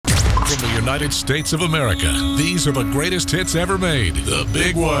From the United States of America, these are the greatest hits ever made. The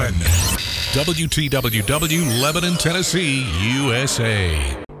Big One. WTWW, Lebanon, Tennessee, USA.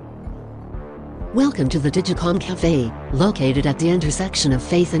 Welcome to the Digicom Cafe, located at the intersection of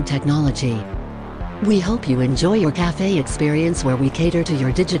faith and technology. We hope you enjoy your cafe experience where we cater to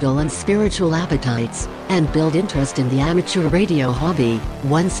your digital and spiritual appetites, and build interest in the amateur radio hobby,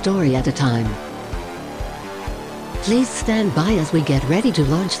 one story at a time. Please stand by as we get ready to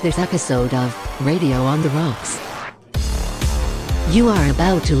launch this episode of Radio on the Rocks. You are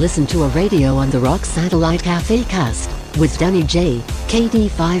about to listen to a Radio on the Rocks Satellite Cafe cast, with Danny J,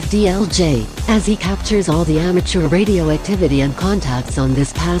 KD5DLJ, as he captures all the amateur radio activity and contacts on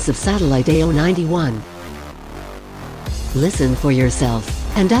this passive satellite AO91. Listen for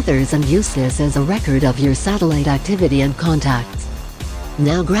yourself, and others, and use this as a record of your satellite activity and contacts.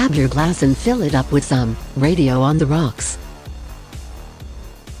 Now grab your glass and fill it up with some Radio on the Rocks.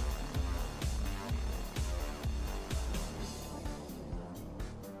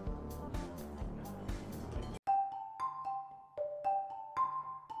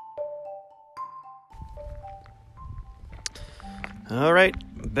 All right,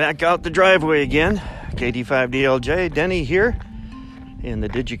 back out the driveway again. KD5DLJ, Denny here in the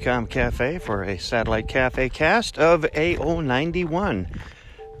Digicom Cafe for a Satellite Cafe cast of AO91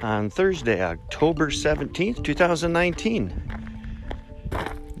 on Thursday, October 17th, 2019.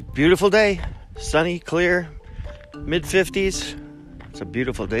 Beautiful day, sunny, clear, mid-50s. It's a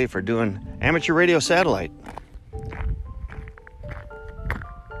beautiful day for doing amateur radio satellite.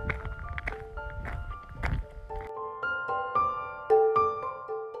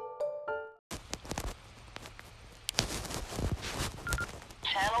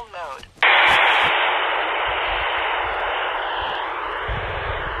 Channel mode.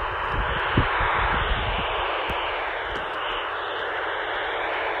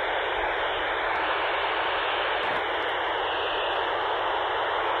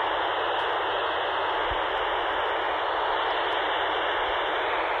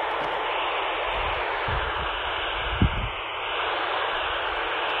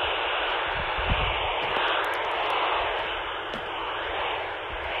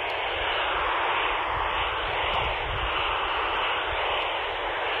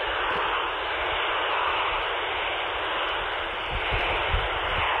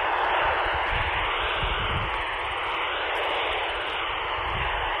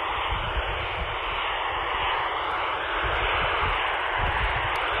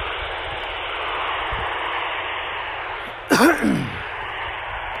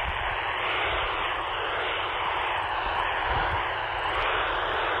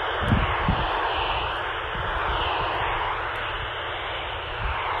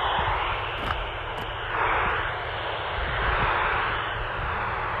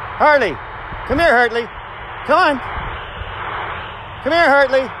 Hartley, come here, Hartley. Come on. Come here,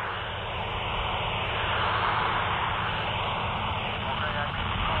 Hartley.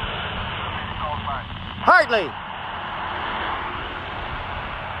 Hartley.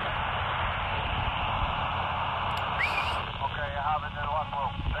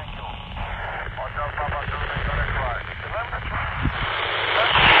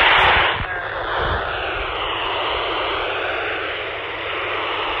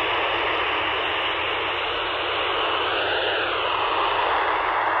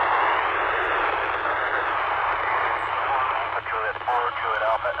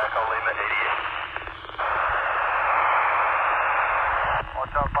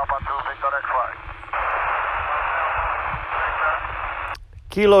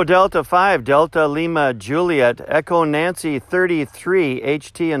 Kilo Delta 5, Delta Lima Juliet, Echo Nancy 33,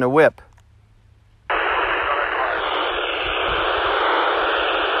 HT and a whip.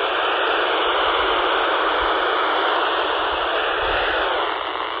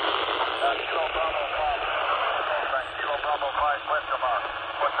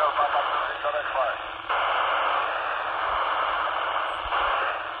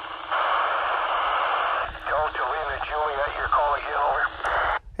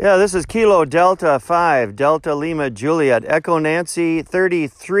 Yeah, this is Kilo Delta 5, Delta Lima Juliet, Echo Nancy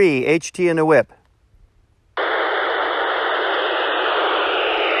 33, HT and a whip.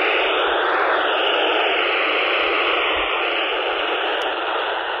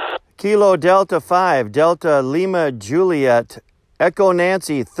 Kilo Delta 5, Delta Lima Juliet, Echo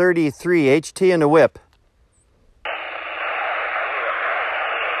Nancy 33, HT and a whip.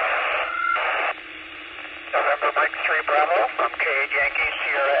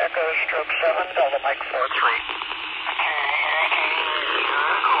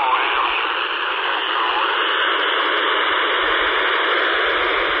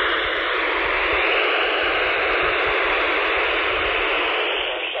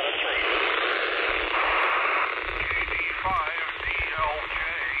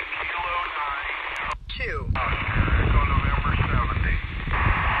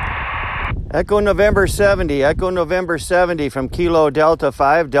 Echo November 70. Echo November 70 from Kilo Delta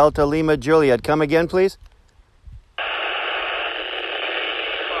 5, Delta Lima Juliet. Come again, please.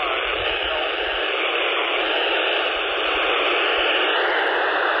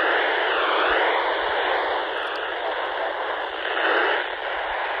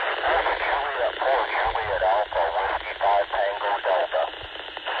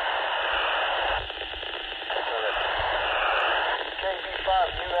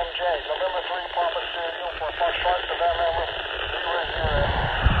 November 3, Papa Studio for Foxtrot, November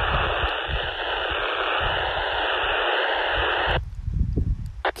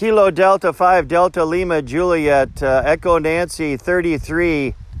 00. Kilo Delta 5, Delta Lima Juliet, Echo Nancy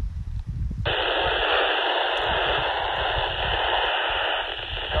 33.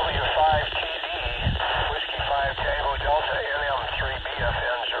 W5TD, Whiskey 5 Tango Delta,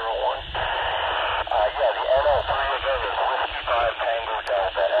 NM3BFN01. Yeah, the NO3 again is Whiskey 5 Tango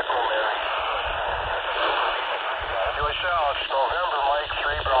Delta, Echo Mary. QSL, it's November Mike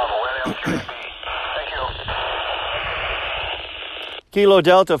 3 Bravo, NM3B. Thank you. Kilo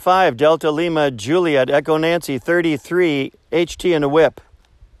Delta 5, Delta Lima Juliet, Echo Nancy 33, HT and a whip.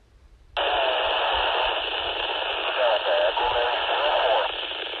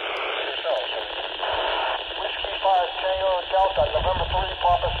 Whiskey 5 Tango Delta, November 3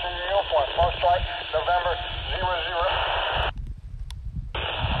 Papa Studio for Foxtrot, November 00.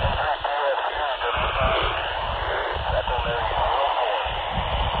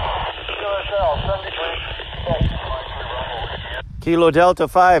 QSL 73. Kilo Delta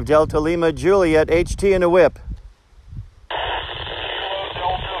 5, Delta Lima Juliet, HT and a whip.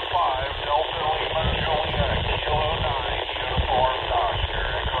 Delta 5, Delta Lima Juliet, Kilo 9, Uniform Oscar,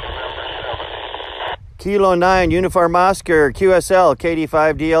 Echo November 70. Kilo 9, Uniform Oscar, QSL,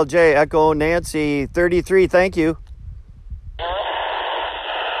 KD5 DLJ, Echo Nancy 33, thank you.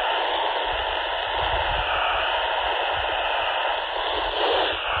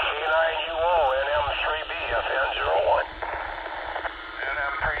 K9UO, NM3B, FN01.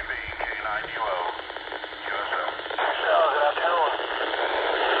 NM3B, K9UO, QSL. Good afternoon.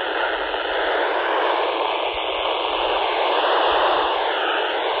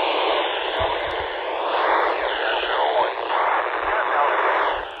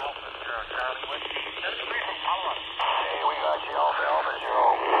 Hey, we got you, Alpha Alpha Zero.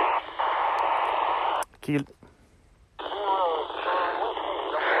 Kilo,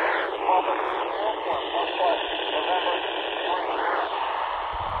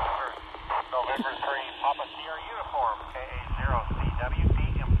 November 3, Papa Sierra Uniform, KA0CWD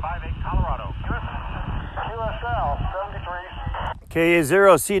M58 Colorado, QSL 73.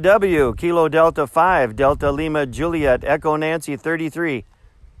 KA0CW, Kilo Delta 5, Delta Lima Juliet, Echo Nancy 33.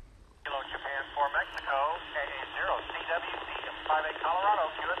 Kilo Japan 4 Mexico, KA0CWD M58 Colorado,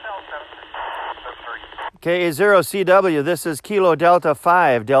 QSL 73. KA0CW, this is Kilo Delta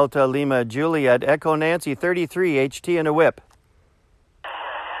 5, Delta Lima Juliet, Echo Nancy 33, HT and a whip.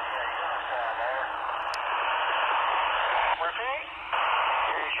 Repeat.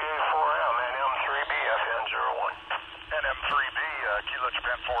 KJ4M, NM3B, FN01. NM3B, Kilo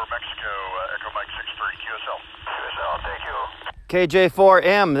Japan 4 Mexico, Echo Mike 63, QSL. QSL, thank you.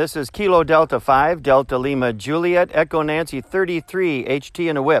 KJ4M, this is Kilo Delta 5, Delta Lima Juliet, Echo Nancy 33, HT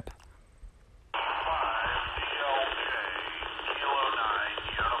and a whip. 5, DLJ, Kilo 9,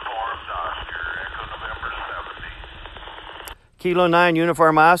 Uniform Oscar, Echo November 70. Kilo 9,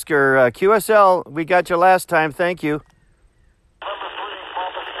 Uniform Oscar, QSL, we got you last time, thank you. Number 3,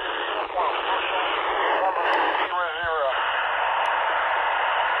 Papa Studio for number 00.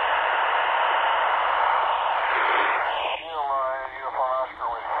 Uniform Oscar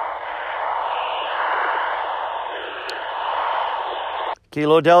with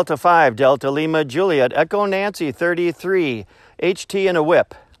Kilo Delta 5, Delta Lima Juliet, Echo Nancy 33, HT and a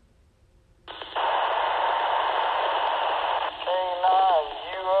whip.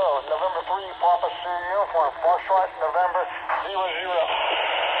 K9UO, November 3, Papa Studio for Foxtrot, November 00.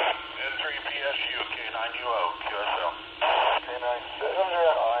 N3PSU, K9UO, QSL. K9,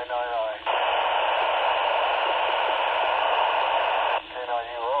 I99.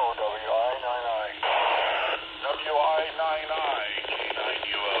 K9UO, WI99. WI99,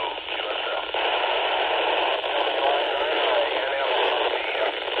 K9UO, QSL.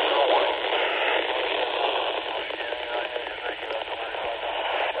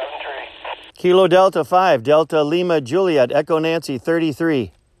 Kilo Delta 5, Delta Lima Juliet, Echo Nancy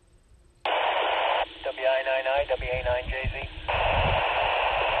 33. WI99, WA9JZ.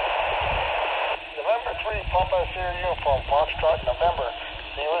 November 3, Papa Sierra Uniform, Foxtrot, November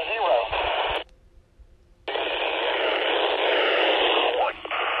 00.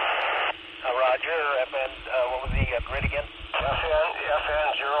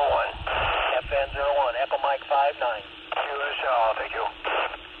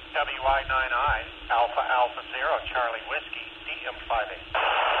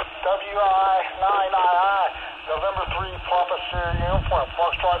 WI-9II, November 3, Papa Sierra Uniform,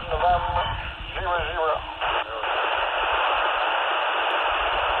 Foxtrot November 00.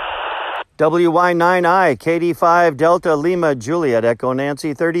 WY9I, KD5 Delta Lima Juliet, Echo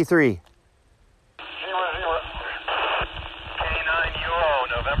Nancy 33. 00. K9UO,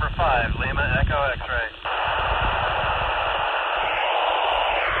 November 5, Lima Echo X-ray.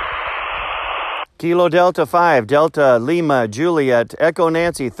 Kilo Delta 5 Delta Lima Juliet, Echo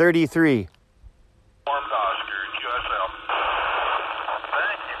Nancy 33. Formed Oscar, QSL.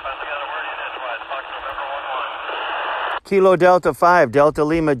 Thank you. Finally got a word in edgewise. Fox November 11. Kilo Delta 5 Delta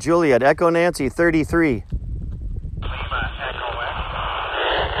Lima Juliet, Echo Nancy 33. Lima Echo X.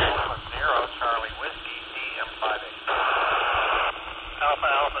 0, Charlie Whiskey, DM58. Alpha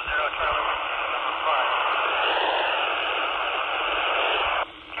Alpha 0, Charlie Whiskey, number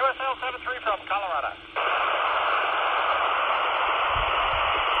 5. QSL 73 from Colorado.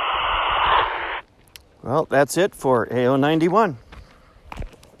 Well, that's it for AO91.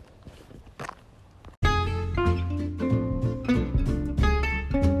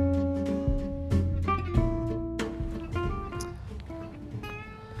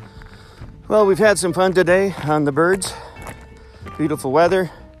 Well, we've had some fun today on the birds. Beautiful weather,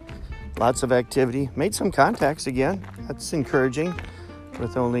 lots of activity. Made some contacts again. That's encouraging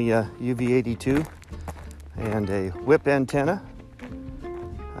with only a UV82 and a whip antenna.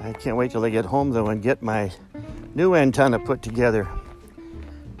 I can't wait till I get home though and get my new antenna put together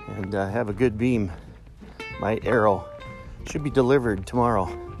and have a good beam. My Arrow should be delivered tomorrow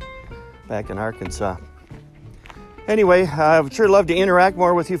back in Arkansas. Anyway, I would sure love to interact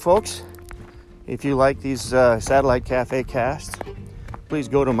more with you folks. If you like these Satellite Cafe casts, please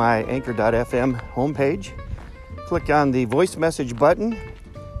go to my Anchor.fm homepage, click on the voice message button,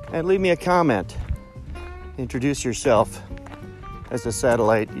 and leave me a comment. Introduce yourself as a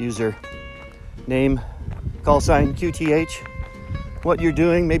satellite user. Name, call sign, QTH, what you're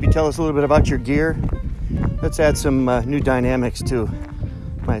doing, maybe tell us a little bit about your gear. Let's add some new dynamics to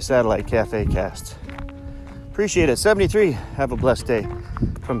my Satellite Cafe casts. Appreciate it. 73, have a blessed day.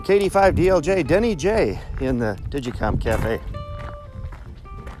 From KD5DLJ, Denny J in the Digicom Cafe.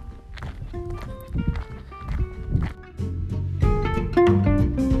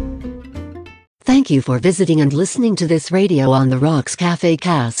 Thank you for visiting and listening to this Radio on the Rocks Cafe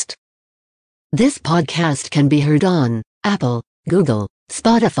cast. This podcast can be heard on Apple, Google,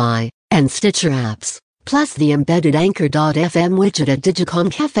 Spotify, and Stitcher apps, plus the embedded Anchor.fm widget at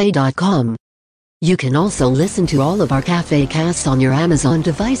digicomcafe.com. You can also listen to all of our cafe casts on your Amazon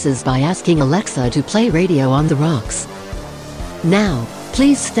devices by asking Alexa to play Radio on the Rocks. Now,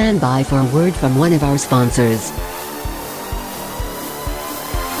 please stand by for a word from one of our sponsors.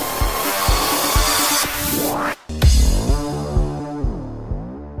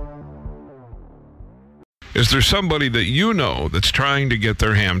 Is there somebody that you know that's trying to get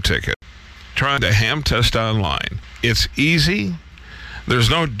their ham ticket? Trying to ham test online. It's easy.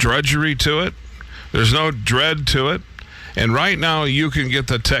 There's no drudgery to it. There's no dread to it. And right now you can get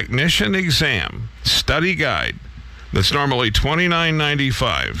the technician exam study guide that's normally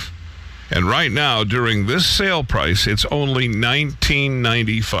 $29.95. And right now during this sale price, it's only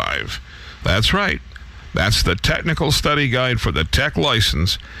 $19.95. That's right. That's the technical study guide for the tech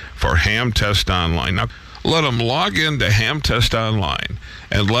license for Ham Test Online. Now, let them log into Ham Test Online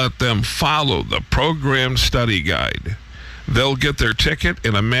and let them follow the programmed study guide. They'll get their ticket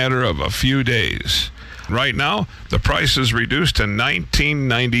in a matter of a few days. Right now, the price is reduced to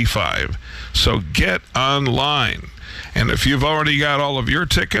 $19.95. So get online. And if you've already got all of your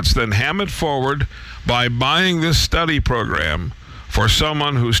tickets, then ham it forward by buying this study program for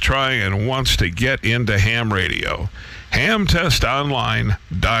someone who's trying and wants to get into ham radio.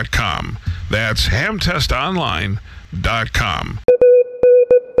 HamTestOnline.com. That's HamTestOnline.com.